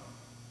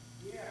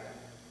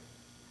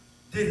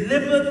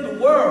delivered the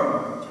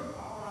world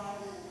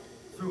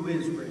through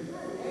Israel.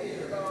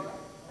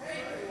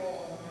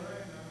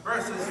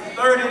 Verses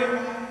 30,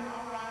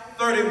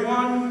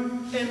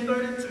 31, and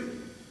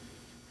 32.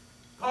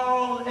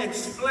 Paul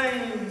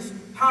explains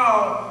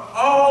how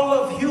all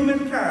of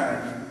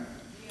humankind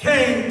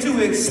came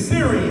to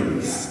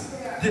experience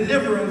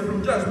deliverance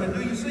from judgment.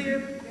 Do you see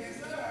it?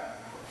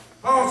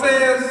 Paul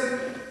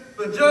says,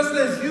 but just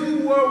as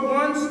you were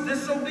once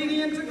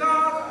disobedient to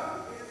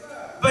God,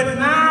 but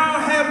now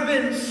have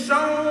been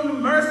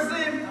shown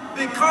mercy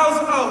because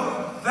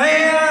of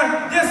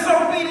their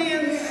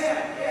disobedience,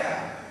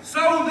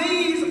 so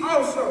these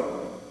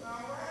also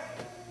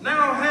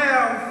now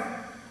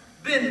have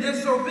been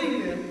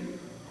disobedient,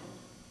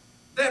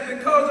 that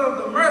because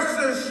of the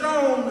mercy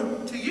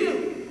shown to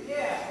you,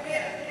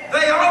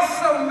 they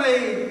also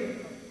may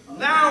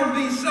now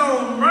be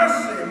shown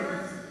mercy.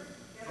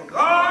 For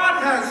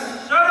God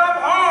has shut up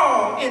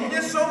all in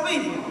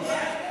disobedience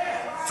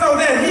so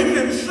that he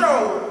can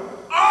show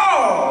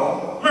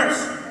all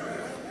mercy.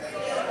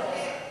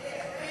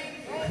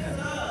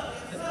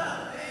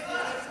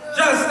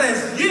 Just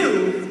as you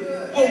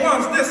were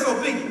once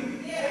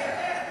disobedient,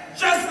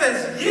 just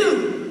as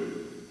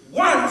you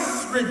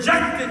once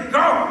rejected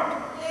God,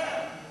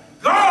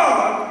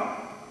 God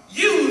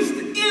used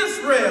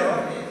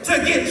Israel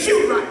to get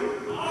you right.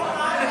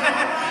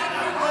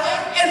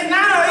 And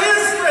now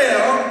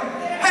Israel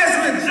has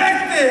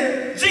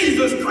rejected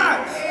Jesus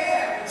Christ.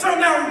 So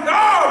now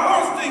God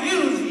wants to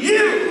use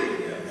you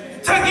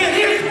to get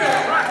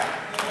Israel right.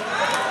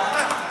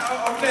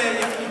 Okay,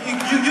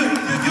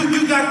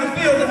 you got to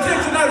feel the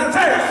tension of the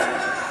text.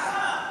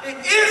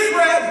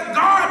 Israel,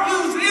 God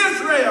used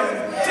Israel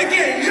to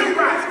get you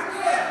right.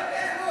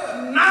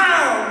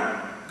 Now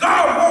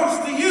God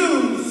wants to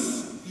use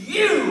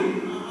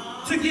you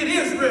to get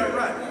Israel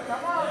right.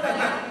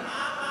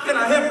 Can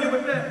I help you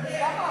with that?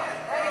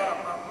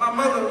 My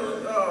mother,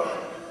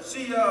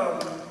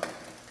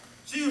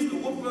 she used to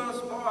whoop us.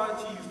 Boy,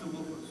 she used to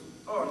whoop us.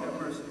 Oh,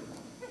 have mercy.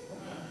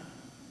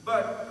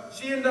 But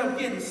she ended up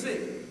getting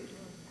sick.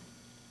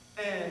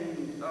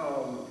 And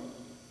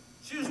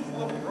she used to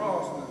whoop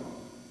Roslyn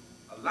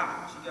a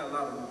lot. She got a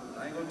lot of, I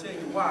ain't going to tell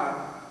you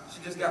why, she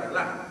just got a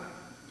lot.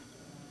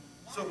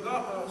 So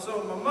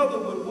my mother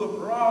would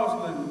whoop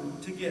Roslyn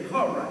to get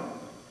her right.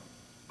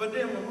 But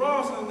then when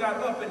Roslyn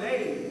got up in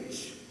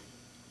age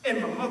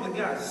and my mother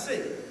got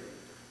sick,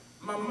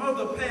 my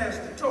mother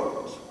passed the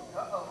torch.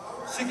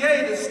 She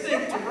gave the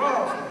stick to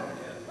Roslyn.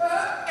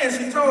 And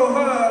she told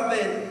her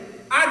that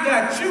I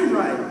got you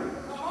right.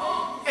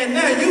 And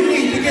now you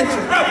need to get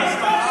your brothers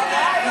right.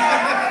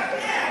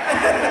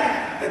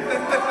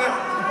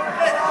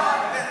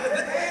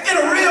 In a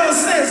real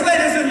sense,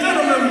 ladies and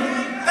gentlemen,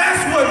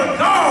 that's what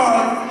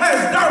God has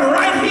done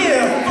right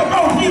here for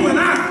both you and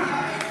I.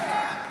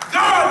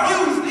 God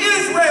used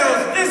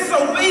Israel's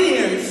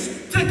disobedience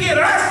to get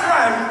us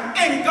right,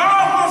 and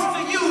God wants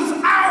to use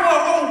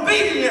our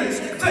obedience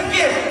to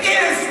get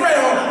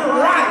Israel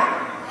right.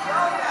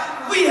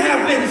 We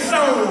have been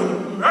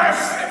shown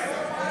mercy.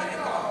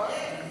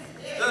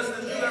 Just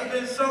as you have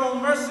been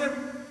shown mercy,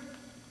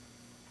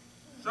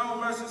 shown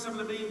mercy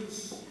simply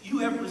means you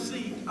have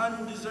received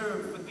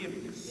undeserved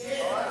forgiveness.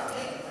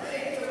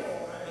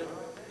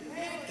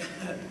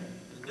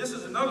 This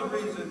is another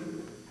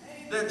reason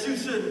that you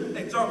shouldn't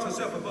exalt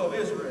yourself above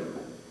Israel.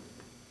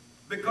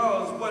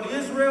 Because what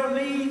Israel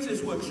needs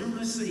is what you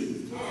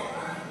received.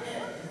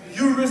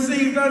 You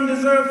received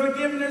undeserved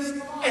forgiveness,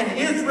 and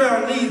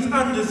Israel needs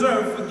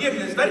undeserved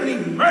forgiveness. They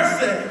need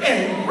mercy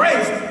and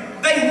grace.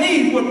 They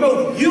need what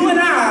both you and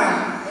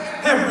I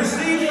have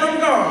received from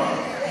God.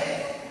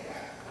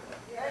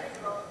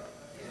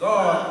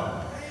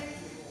 God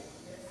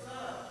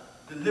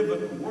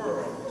delivered the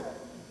world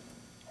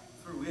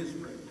through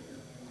Israel.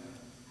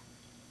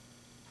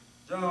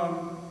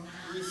 John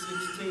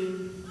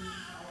 3:16,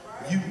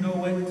 you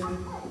know it,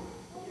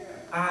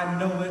 I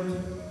know it.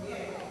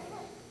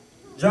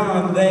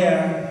 John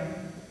there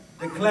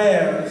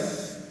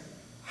declares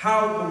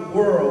how the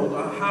world,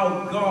 or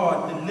how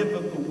God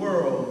delivered the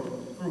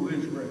world through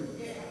Israel.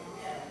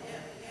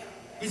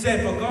 He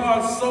said, for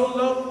God so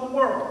loved the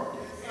world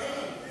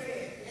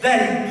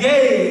that he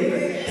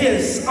gave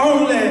his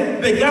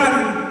only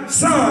begotten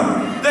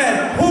Son,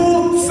 that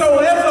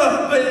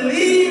whosoever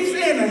believes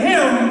in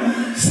him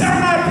shall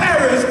not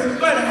perish,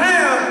 but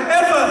have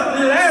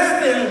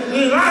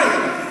everlasting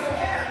life.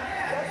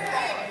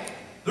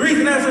 The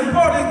reason that's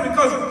important is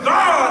because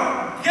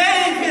God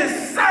gave his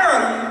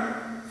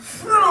Son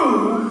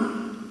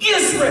through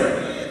Israel.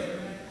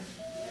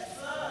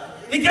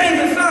 He gave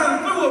his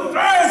Son through a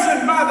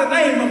virgin by the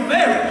name of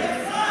Mary,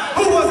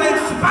 who was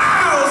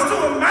espoused to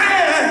a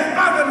man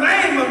by the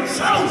name of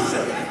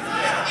Joseph.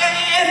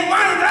 And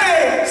one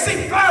day she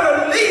felt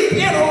a leap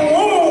in her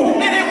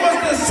womb, and it was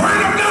the Son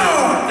of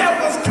God that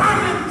was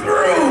coming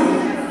through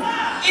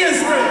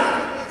Israel.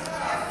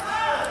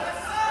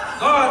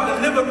 God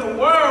delivered the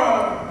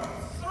world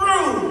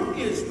through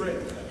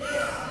Israel.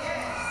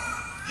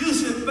 You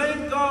should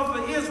thank God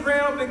for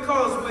Israel,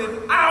 because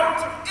without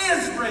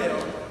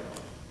Israel,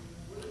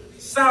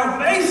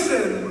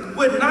 salvation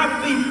would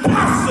not be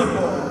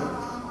possible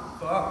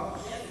for us.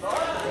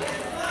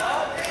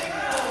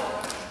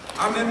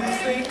 I'm in the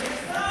seat.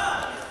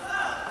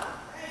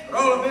 But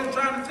all I've been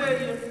trying to tell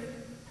you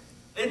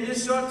in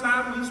this short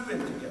time we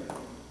spent together,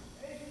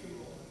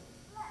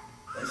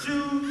 that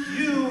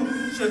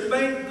you should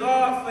thank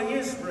God for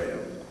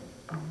Israel,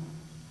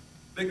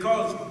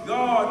 because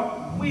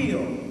God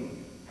will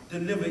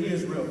deliver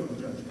Israel from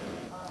judgment.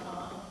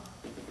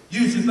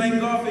 You should thank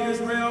God for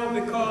Israel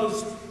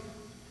because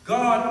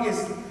God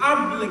is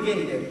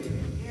obligated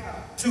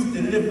to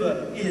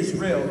deliver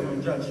Israel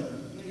from judgment.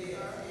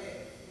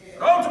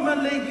 But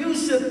ultimately, you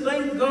should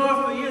thank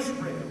God for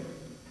Israel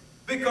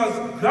Because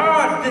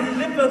God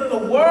delivered the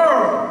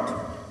world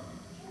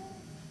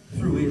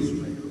through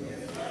Israel.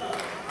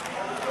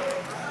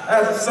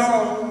 That's a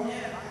song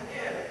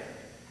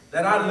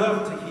that I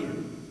love to hear.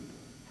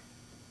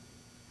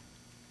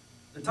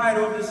 The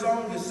title of this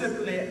song is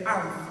simply,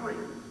 I'm Free.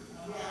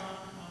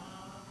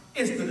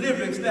 It's the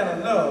lyrics that I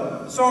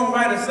love. The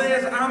songwriter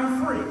says,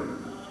 I'm free.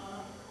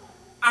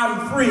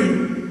 I'm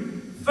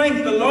free.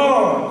 Thank the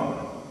Lord,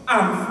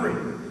 I'm free.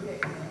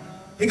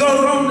 He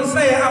goes on to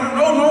say, I'm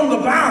no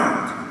longer bound.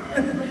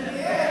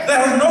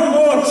 There's no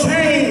more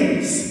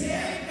chains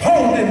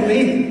holding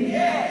me.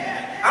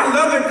 I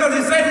love it because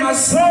he said, my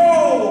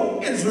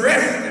soul is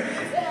resting.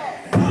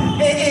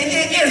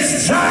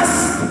 It's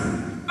just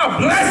a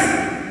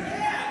blessing.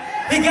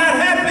 He got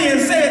happy and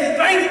said,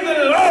 thank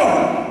the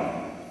Lord.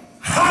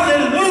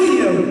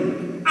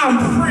 Hallelujah, I'm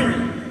free.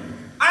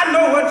 I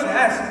know what you're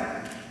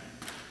asking.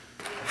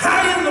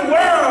 How in the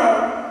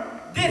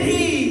world did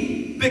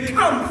he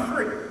become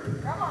free?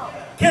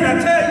 Can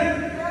I tell you?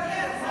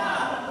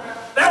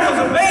 That was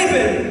a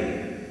baby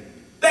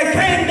that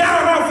came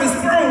down off his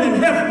throne in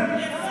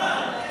heaven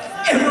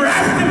and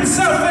wrapped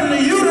himself in the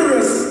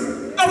uterus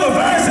of a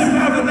virgin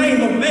by the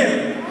name of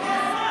Mary.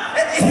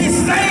 He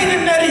stayed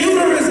in that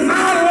uterus 9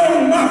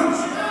 long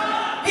months.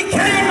 He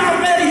came out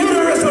of that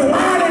uterus a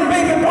whining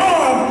baby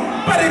boy,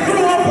 but he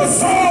grew up a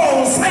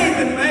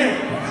soul-saving man.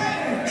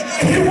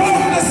 He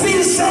walked the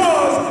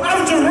seashores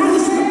of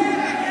Jerusalem.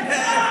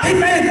 He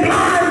made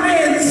blind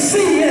men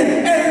see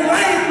and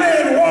lame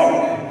men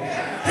walk.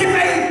 He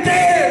made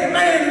dead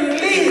men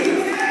live.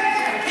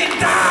 He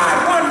died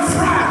one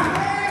Friday,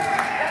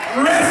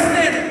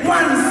 rested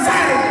one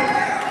Saturday,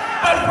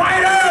 but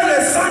right early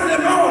Sunday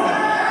morning,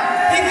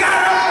 he got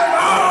up with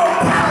all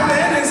power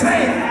in his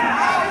hand.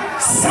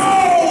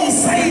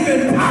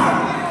 Soul-saving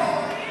power.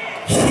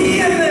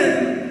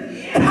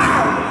 Healing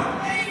power.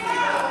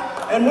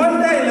 And one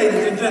day,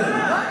 ladies and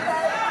gentlemen,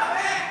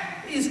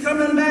 he's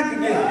coming back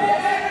again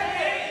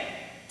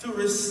to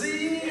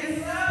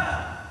receive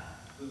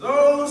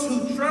those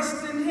who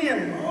trust in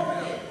him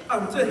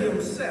unto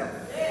himself.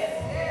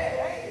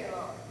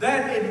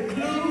 That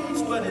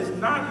includes but is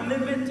not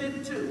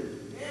limited to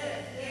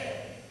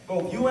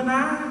both you and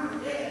I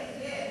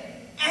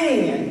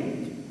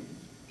and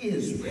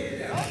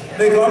Israel.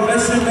 May God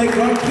bless you. May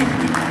God keep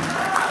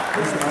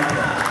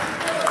you.